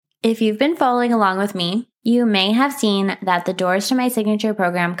If you've been following along with me, you may have seen that the doors to my signature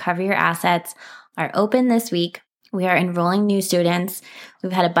program, Cover Your Assets, are open this week. We are enrolling new students.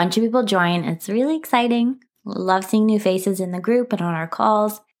 We've had a bunch of people join. It's really exciting. Love seeing new faces in the group and on our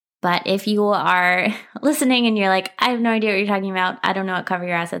calls. But if you are listening and you're like, I have no idea what you're talking about, I don't know what Cover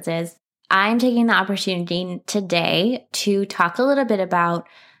Your Assets is, I'm taking the opportunity today to talk a little bit about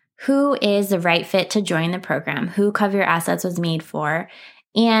who is the right fit to join the program, who Cover Your Assets was made for,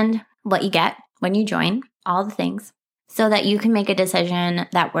 and what you get when you join, all the things, so that you can make a decision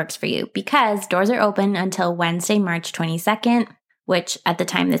that works for you. Because doors are open until Wednesday, March 22nd, which at the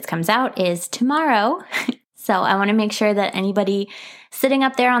time this comes out is tomorrow. So I want to make sure that anybody sitting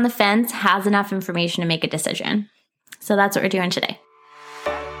up there on the fence has enough information to make a decision. So that's what we're doing today.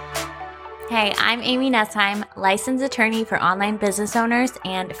 Hey, I'm Amy Nesheim, licensed attorney for online business owners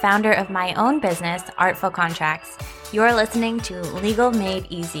and founder of my own business, Artful Contracts. You're listening to Legal Made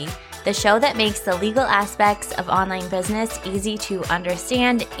Easy, the show that makes the legal aspects of online business easy to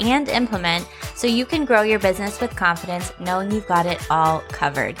understand and implement so you can grow your business with confidence knowing you've got it all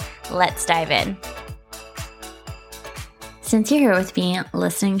covered. Let's dive in. Since you're here with me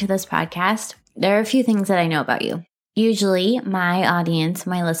listening to this podcast, there are a few things that I know about you. Usually my audience,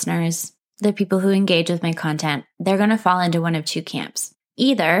 my listeners, the people who engage with my content, they're going to fall into one of two camps.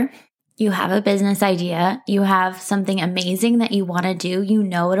 Either you have a business idea, you have something amazing that you want to do, you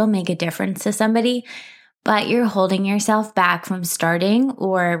know it'll make a difference to somebody, but you're holding yourself back from starting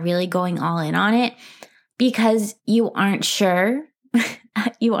or really going all in on it because you aren't sure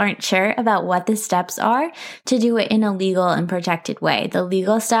about what the steps are to do it in a legal and protected way. The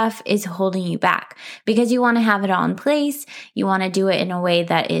legal stuff is holding you back because you want to have it all in place. You want to do it in a way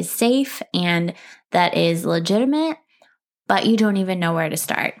that is safe and that is legitimate, but you don't even know where to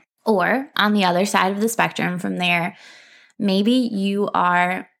start. Or on the other side of the spectrum from there, maybe you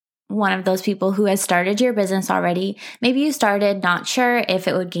are one of those people who has started your business already. Maybe you started not sure if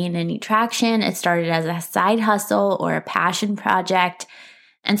it would gain any traction. It started as a side hustle or a passion project.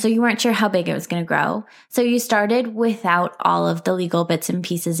 And so you weren't sure how big it was going to grow. So you started without all of the legal bits and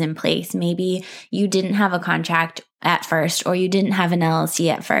pieces in place. Maybe you didn't have a contract at first, or you didn't have an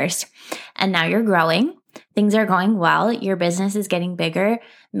LLC at first. And now you're growing. Things are going well. Your business is getting bigger.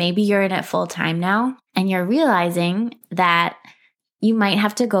 Maybe you're in it full time now, and you're realizing that you might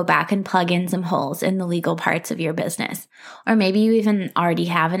have to go back and plug in some holes in the legal parts of your business. Or maybe you even already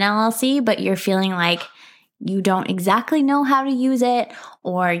have an LLC, but you're feeling like you don't exactly know how to use it,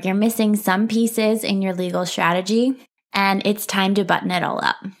 or you're missing some pieces in your legal strategy, and it's time to button it all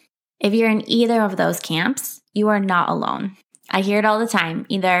up. If you're in either of those camps, you are not alone. I hear it all the time.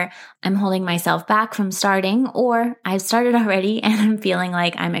 Either I'm holding myself back from starting, or I've started already and I'm feeling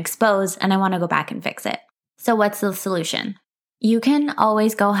like I'm exposed and I want to go back and fix it. So what's the solution? You can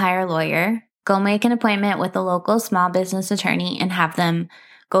always go hire a lawyer, go make an appointment with a local small business attorney and have them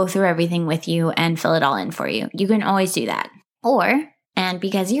go through everything with you and fill it all in for you. You can always do that. Or, and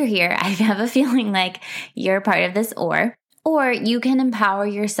because you're here, I have a feeling like you're part of this or you can empower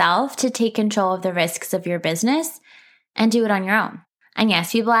yourself to take control of the risks of your business and do it on your own. And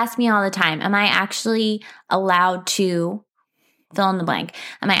yes, people ask me all the time, am I actually allowed to fill in the blank?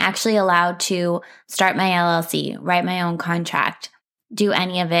 Am I actually allowed to start my LLC, write my own contract, do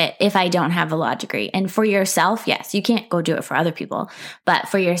any of it if I don't have a law degree? And for yourself, yes, you can't go do it for other people. But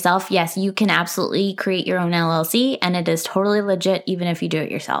for yourself, yes, you can absolutely create your own LLC, and it is totally legit even if you do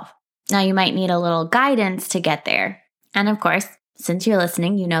it yourself. Now, you might need a little guidance to get there. And of course, since you're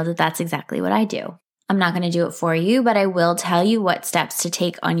listening, you know that that's exactly what I do. I'm not going to do it for you, but I will tell you what steps to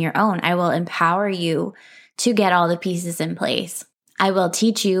take on your own. I will empower you to get all the pieces in place. I will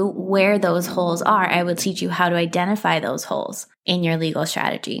teach you where those holes are. I will teach you how to identify those holes in your legal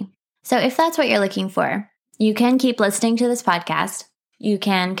strategy. So if that's what you're looking for, you can keep listening to this podcast. You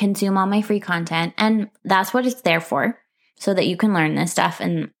can consume all my free content, and that's what it's there for, so that you can learn this stuff.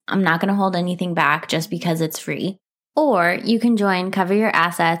 And I'm not going to hold anything back just because it's free. Or you can join Cover Your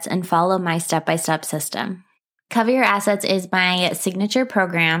Assets and follow my step-by-step system. Cover Your Assets is my signature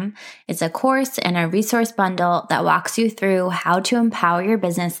program. It's a course and a resource bundle that walks you through how to empower your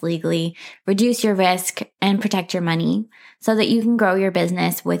business legally, reduce your risk, and protect your money so that you can grow your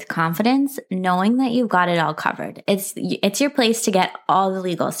business with confidence, knowing that you've got it all covered. It's your place to get all the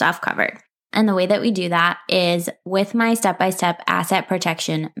legal stuff covered. And the way that we do that is with my step-by-step asset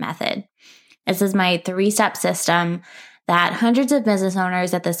protection method. This is my 3-step system that hundreds of business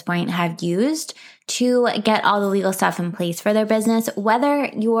owners at this point have used to get all the legal stuff in place for their business, whether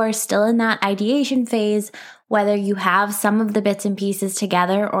you're still in that ideation phase, whether you have some of the bits and pieces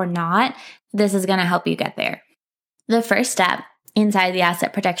together or not. This is going to help you get there. The first step inside the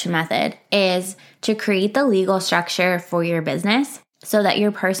asset protection method is to create the legal structure for your business so that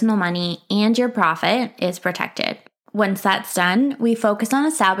your personal money and your profit is protected. Once that's done, we focus on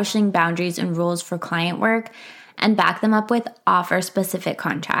establishing boundaries and rules for client work and back them up with offer-specific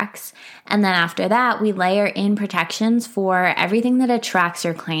contracts. And then after that, we layer in protections for everything that attracts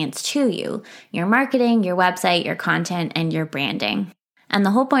your clients to you, your marketing, your website, your content, and your branding. And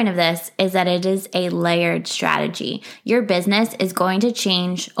the whole point of this is that it is a layered strategy. Your business is going to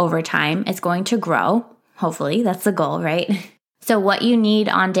change over time. It's going to grow. Hopefully, that's the goal, right? So what you need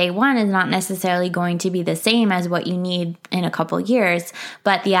on day one is not necessarily going to be the same as what you need in a couple years,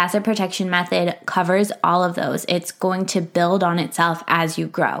 but the asset protection method covers all of those. It's going to build on itself as you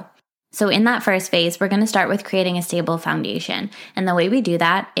grow. So in that first phase, we're going to start with creating a stable foundation. And the way we do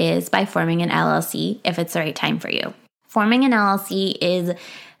that is by forming an LLC if it's the right time for you. Forming an LLC is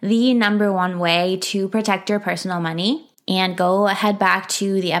the number one way to protect your personal money. And go head back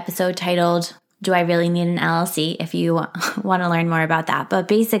to the episode titled, Do I Really Need an LLC? If you want to learn more about that. But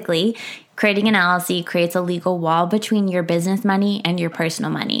basically, creating an LLC creates a legal wall between your business money and your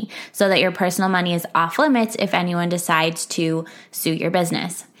personal money so that your personal money is off limits if anyone decides to sue your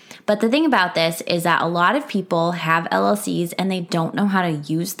business. But the thing about this is that a lot of people have LLCs and they don't know how to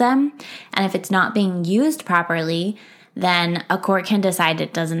use them. And if it's not being used properly, then a court can decide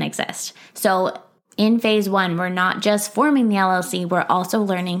it doesn't exist. So in phase one, we're not just forming the LLC, we're also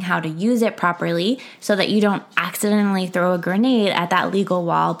learning how to use it properly so that you don't accidentally throw a grenade at that legal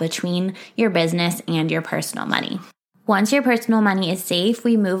wall between your business and your personal money. Once your personal money is safe,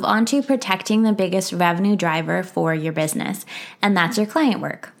 we move on to protecting the biggest revenue driver for your business, and that's your client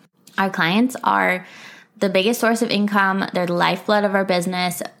work. Our clients are the biggest source of income. They're the lifeblood of our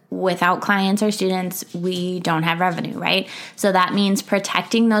business. Without clients or students, we don't have revenue, right? So that means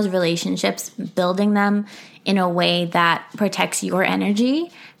protecting those relationships, building them in a way that protects your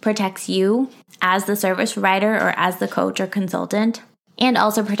energy, protects you as the service provider or as the coach or consultant, and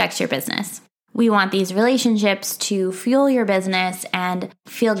also protects your business. We want these relationships to fuel your business and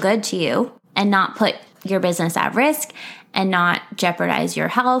feel good to you and not put your business at risk and not jeopardize your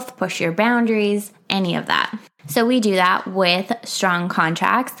health, push your boundaries, any of that. So we do that with strong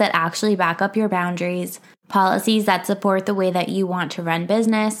contracts that actually back up your boundaries, policies that support the way that you want to run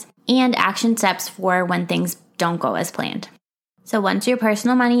business, and action steps for when things don't go as planned. So once your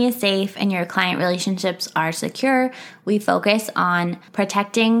personal money is safe and your client relationships are secure, we focus on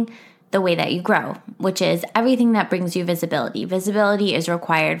protecting the way that you grow, which is everything that brings you visibility. Visibility is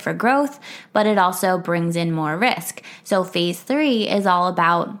required for growth, but it also brings in more risk. So phase 3 is all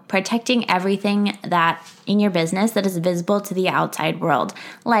about protecting everything that in your business that is visible to the outside world,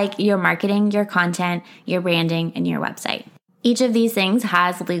 like your marketing, your content, your branding, and your website. Each of these things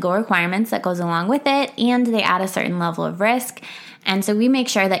has legal requirements that goes along with it, and they add a certain level of risk. And so we make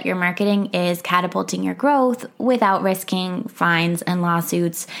sure that your marketing is catapulting your growth without risking fines and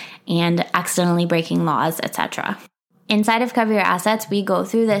lawsuits and accidentally breaking laws, etc. Inside of Cover Your Assets, we go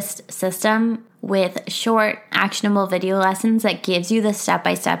through this system with short, actionable video lessons that gives you the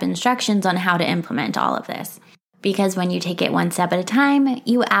step-by-step instructions on how to implement all of this. Because when you take it one step at a time,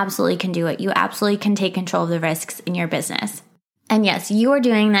 you absolutely can do it. You absolutely can take control of the risks in your business. And yes, you are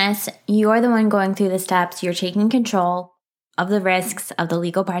doing this. You are the one going through the steps. You're taking control of the risks of the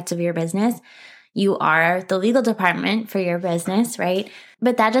legal parts of your business. You are the legal department for your business, right?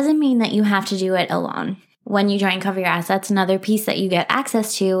 But that doesn't mean that you have to do it alone. When you join Cover Your Assets, another piece that you get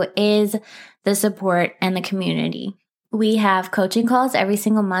access to is the support and the community. We have coaching calls every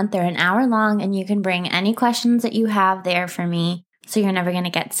single month. They're an hour long, and you can bring any questions that you have there for me. So you're never going to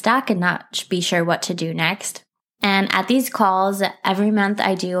get stuck and not be sure what to do next. And at these calls, every month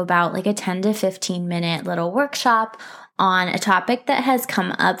I do about like a 10 to 15 minute little workshop on a topic that has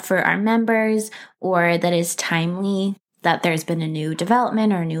come up for our members or that is timely, that there's been a new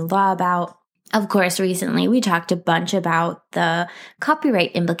development or a new law about. Of course, recently we talked a bunch about the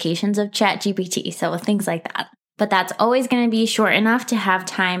copyright implications of ChatGPT, so things like that. But that's always going to be short enough to have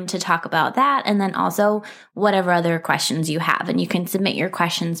time to talk about that, and then also whatever other questions you have. And you can submit your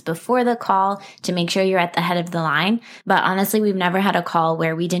questions before the call to make sure you're at the head of the line. But honestly, we've never had a call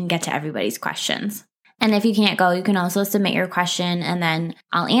where we didn't get to everybody's questions. And if you can't go, you can also submit your question and then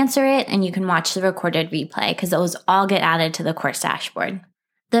I'll answer it and you can watch the recorded replay because those all get added to the course dashboard.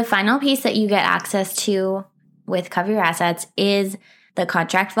 The final piece that you get access to with Cover Your Assets is the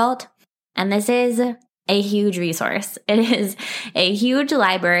Contract Vault. And this is a huge resource. It is a huge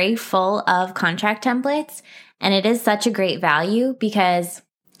library full of contract templates. And it is such a great value because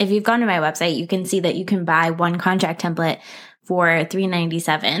if you've gone to my website, you can see that you can buy one contract template for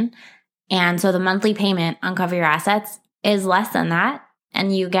 $397. And so the monthly payment on Cover Your Assets is less than that,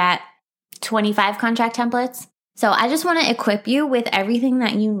 and you get 25 contract templates. So I just want to equip you with everything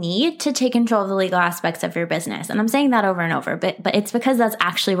that you need to take control of the legal aspects of your business. And I'm saying that over and over, but it's because that's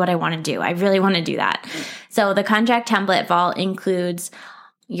actually what I want to do. I really want to do that. So the contract template vault includes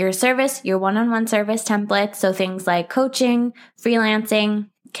your service, your one-on-one service templates. So things like coaching, freelancing,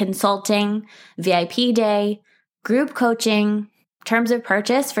 consulting, VIP day, group coaching, terms of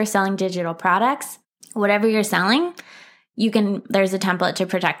purchase for selling digital products, whatever you're selling, there's a template to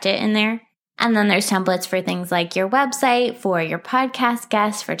protect it in there. And then there's templates for things like your website, for your podcast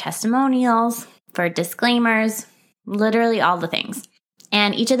guests, for testimonials, for disclaimers, literally all the things.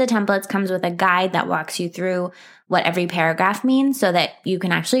 And each of the templates comes with a guide that walks you through what every paragraph means so that you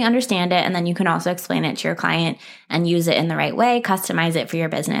can actually understand it. And then you can also explain it to your client and use it in the right way, customize it for your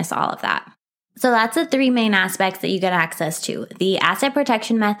business, all of that. So that's the 3 main aspects that you get access to: the asset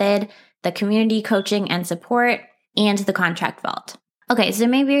protection method, the community coaching and support, and the contract vault. Okay, so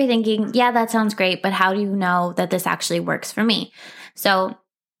maybe you're thinking, yeah, that sounds great, but how do you know that this actually works for me? So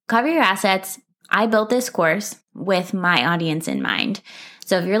Cover Your Assets, I built this course with my audience in mind.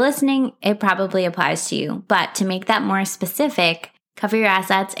 So if you're listening, it probably applies to you. But to make that more specific, Cover Your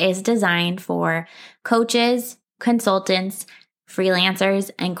Assets is designed for coaches, consultants,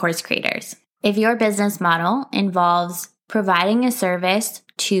 freelancers, and course creators. If your business model involves providing a service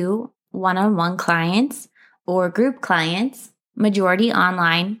to one-on-one clients or group clients, majority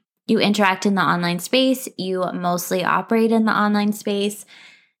online, you interact in the online space, you mostly operate in the online space,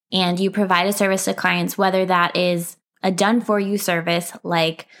 and you provide a service to clients, whether that is a done-for-you service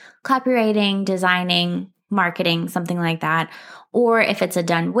like copywriting, designing, marketing, something like that, or if it's a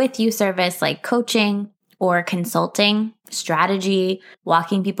done-with-you service like coaching or consulting, strategy,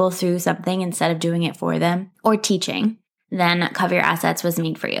 walking people through something instead of doing it for them, or teaching, then Cover Your Assets was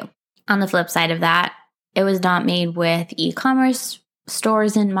made for you. On the flip side of that, it was not made with e-commerce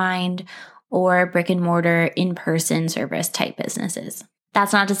stores in mind or brick and mortar in-person service type businesses.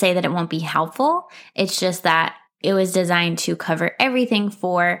 That's not to say that it won't be helpful. It's just that it was designed to cover everything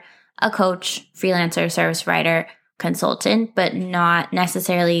for a coach, freelancer, service provider, consultant, but not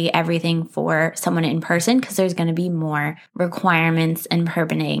necessarily everything for someone in person, because there's going to be more requirements and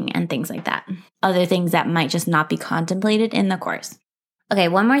permitting and things like that. Other things that might just not be contemplated in the course. Okay,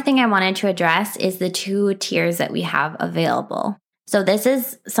 one more thing I wanted to address is the 2 tiers that we have available. So this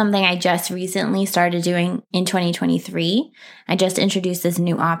is something I just recently started doing in 2023. I just introduced this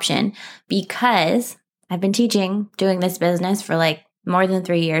new option because I've been doing this business for like more than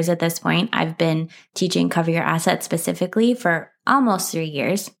 3 years at this point. I've been teaching Cover Your Assets specifically for almost 3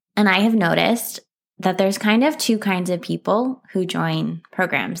 years. And I have noticed that there's kind of 2 kinds of people who join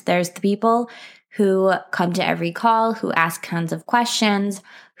programs. There's the people who come to every call, who ask tons of questions,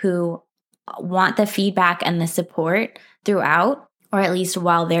 who want the feedback and the support throughout, or at least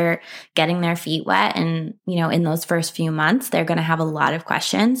while they're getting their feet wet. And, in those first few months, they're going to have a lot of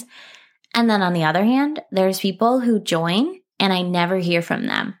questions. And then on the other hand, there's people who join and I never hear from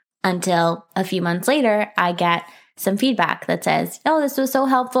them until a few months later, I get some feedback that says, oh, this was so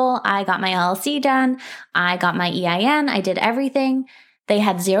helpful. I got my LLC done. I got my EIN. I did everything. They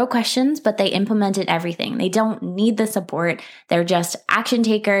had 0 questions, but they implemented everything. They don't need the support. They're just action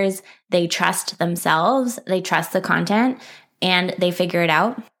takers. They trust themselves. They trust the content and they figure it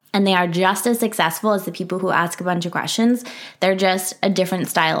out. And they are just as successful as the people who ask a bunch of questions. They're just a different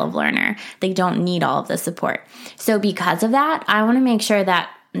style of learner. They don't need all of the support. So because of that, I want to make sure that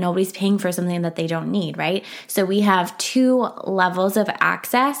nobody's paying for something that they don't need, right? So we have 2 levels of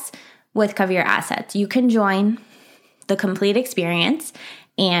access with Cover Your Assets. You can join the complete experience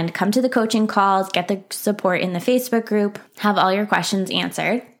and come to the coaching calls, get the support in the Facebook group, have all your questions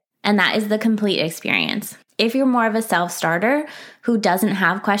answered. And that is the complete experience. If you're more of a self-starter who doesn't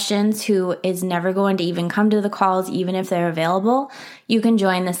have questions, who is never going to even come to the calls, even if they're available, you can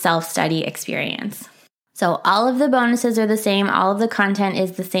join the self-study experience. So all of the bonuses are the same. All of the content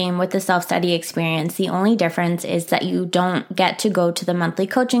is the same with the self-study experience. The only difference is that you don't get to go to the monthly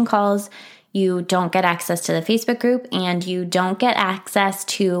coaching calls. You don't get access to the Facebook group, and you don't get access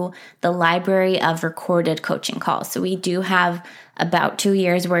to the library of recorded coaching calls. So we do have about 2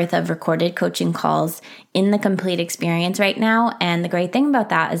 years worth of recorded coaching calls in the complete experience right now. And the great thing about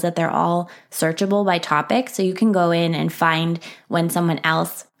that is that they're all searchable by topic. So you can go in and find when someone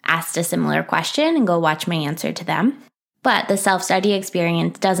else asked a similar question and go watch my answer to them. But the self-study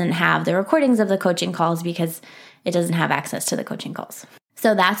experience doesn't have the recordings of the coaching calls because it doesn't have access to the coaching calls.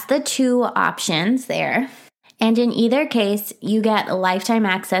 So that's the 2 options there. And in either case, you get lifetime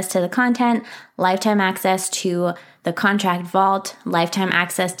access to the content, lifetime access to the contract vault, lifetime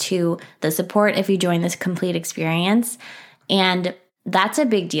access to the support if you join this complete experience. And that's a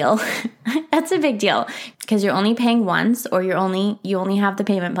big deal. That's a big deal because you're only paying once, or you only have the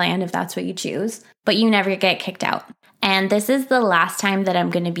payment plan if that's what you choose, but you never get kicked out. And this is the last time that I'm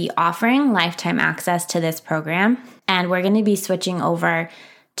going to be offering lifetime access to this program. And we're going to be switching over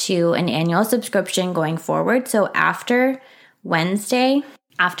to an annual subscription going forward. So after Wednesday,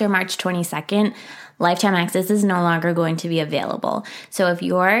 after March 22nd, lifetime access is no longer going to be available. So if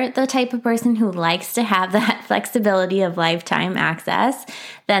you're the type of person who likes to have that flexibility of lifetime access,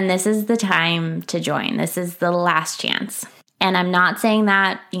 then this is the time to join. This is the last chance. And I'm not saying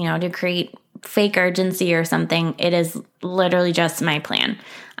that, to create fake urgency or something. It is literally just my plan.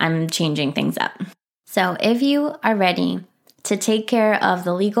 I'm changing things up. So if you are ready to take care of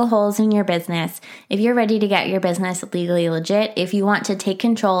the legal holes in your business, if you're ready to get your business legally legit, if you want to take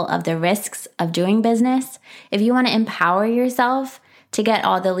control of the risks of doing business, if you want to empower yourself to get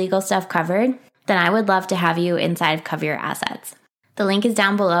all the legal stuff covered, then I would love to have you inside of Cover Your Assets. The link is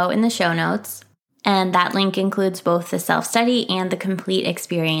down below in the show notes, and that link includes both the self-study and the complete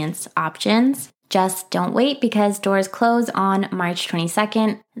experience options. Just don't wait because doors close on March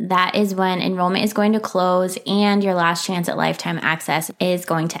 22nd. That is when enrollment is going to close and your last chance at lifetime access is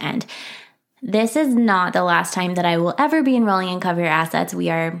going to end. This is not the last time that I will ever be enrolling in Cover Your Assets. We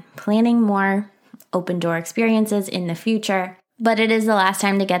are planning more open door experiences in the future, but it is the last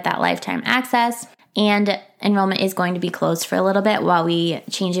time to get that lifetime access, and enrollment is going to be closed for a little bit while we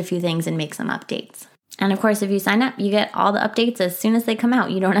change a few things and make some updates. And of course, if you sign up, you get all the updates as soon as they come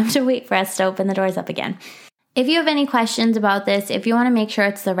out. You don't have to wait for us to open the doors up again. If you have any questions about this, if you want to make sure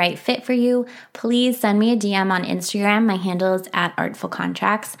it's the right fit for you, please send me a DM on Instagram. My handle is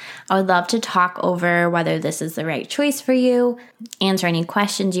 @ArtfulContracts. I would love to talk over whether this is the right choice for you, answer any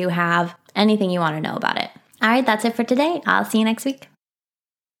questions you have, anything you want to know about it. All right, that's it for today. I'll see you next week.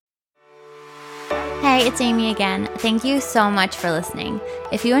 Hey, it's Amy again. Thank you so much for listening.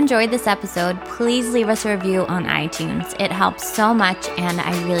 If you enjoyed this episode, please leave us a review on iTunes. It helps so much and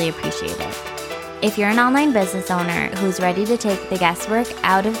I really appreciate it. If you're an online business owner who's ready to take the guesswork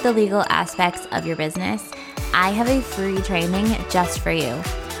out of the legal aspects of your business, I have a free training just for you.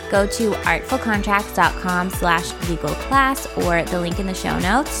 Go to artfulcontracts.com/legal class or the link in the show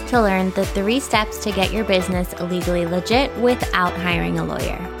notes to learn the 3 steps to get your business legally legit without hiring a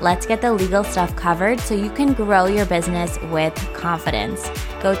lawyer. Let's get the legal stuff covered so you can grow your business with confidence.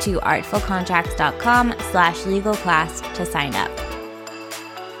 Go to artfulcontracts.com/legal class to sign up.